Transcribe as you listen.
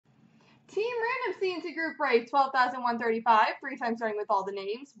Random C&C group break 12,135. 3 times starting with all the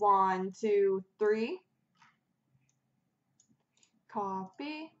names. 1, 2, 3.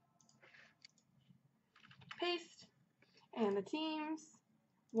 Copy. Paste. And the teams.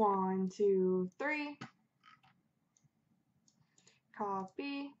 1, 2, 3.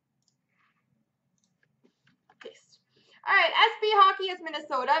 Copy. Paste. Alright, SB Hockey is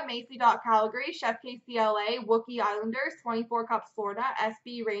Minnesota, Macy. Calgary, Chef KC LA, Wookie Islanders, 24 Cups Florida,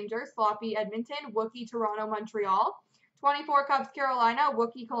 SB Rangers, Sloppy Edmonton, Wookie Toronto Montreal, 24 Cups Carolina,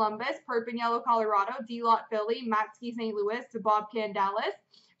 Wookie Columbus, Purpin Yellow Colorado, D-Lot Philly, Matski St. Louis, Bobcan Dallas,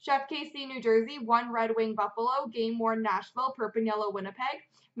 Chef KC New Jersey, 1 Red Wing Buffalo, Game Worn Nashville, Purpin Yellow Winnipeg,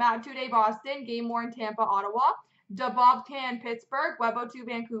 Matt 2 Day Boston, Game Worn Tampa Ottawa, Bobcan Pittsburgh, Webo 2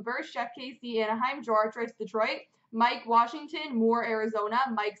 Vancouver, Chef KC Anaheim, George Detroit, Mike Washington, Moore Arizona,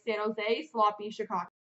 Mike San Jose, Sloppy Chicago.